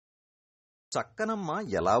చక్కనమ్మ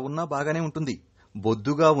ఎలా ఉన్నా బాగానే ఉంటుంది.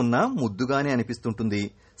 బొద్దుగా ఉన్నా ముద్దుగానే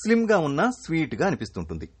అనిపిస్తుంటుంది. స్లిమ్గా ఉన్నా స్వీట్గా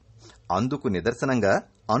అనిపిస్తుంటుంది. అందుకు నిదర్శనంగా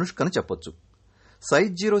అనుష్కను చెప్పొచ్చు.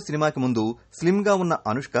 సైజ్ జీరో సినిమాకి ముందు స్లిమ్గా ఉన్న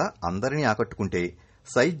అనుష్క అందరినీ ఆకట్టుకుంటే,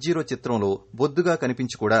 సైజ్ జీరో చిత్రంలో బొద్దుగా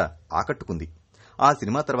కనిపించి కూడా ఆకట్టుకుంది. ఆ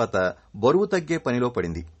సినిమా తర్వాత బరువు తగ్గే పనిలో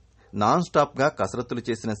పడింది. నాన్ స్టాప్గా కసరత్తులు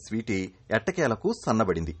చేసిన స్వీటీ ఎట్టకేలకు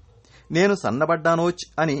సన్నబడింది. నేను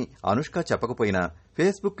సన్నబడ్డానోచ్ అని అనుష్క చెప్పకపోయినా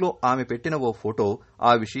ఫేస్బుక్లో ఆమె పెట్టిన ఓ ఫోటో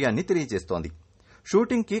ఆ విషయాన్ని తెలియజేస్తోంది.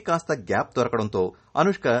 షూటింగ్కి కాస్త గ్యాప్ దొరకడంతో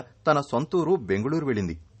అనుష్క తన సొంతూరు బెంగుళూరు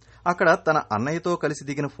వెళ్ళింది. అక్కడ తన అన్నయ్యతో కలిసి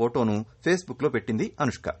దిగిన ఫోటోను ఫేస్బుక్లో పెట్టింది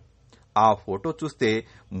అనుష్క. ఆ ఫోటో చూస్తే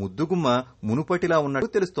ముద్దుగుమ్మ మునుపటిలా ఉన్నట్టు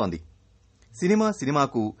తెలుస్తోంది.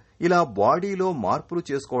 సినిమాకు ఇలా బాడీలో మార్పులు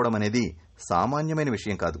చేసుకోవడమనేది సామాన్యమైన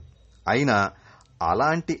విషయం కాదు. అయినా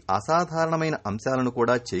అలాంటి అసాధారణమైన అంశాలను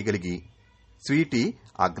కూడా చేయగలిగి స్వీటీ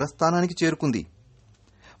అగ్రస్థానానికి చేరుకుంది.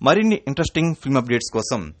 మరిన్ని ఇంట్రెస్టింగ్ ఫిల్మ్ అప్డేట్స్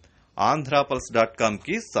కోసం ఆంధ్రాపల్స్.com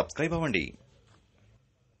కి సబ్స్క్రైబ్ అవ్వండి.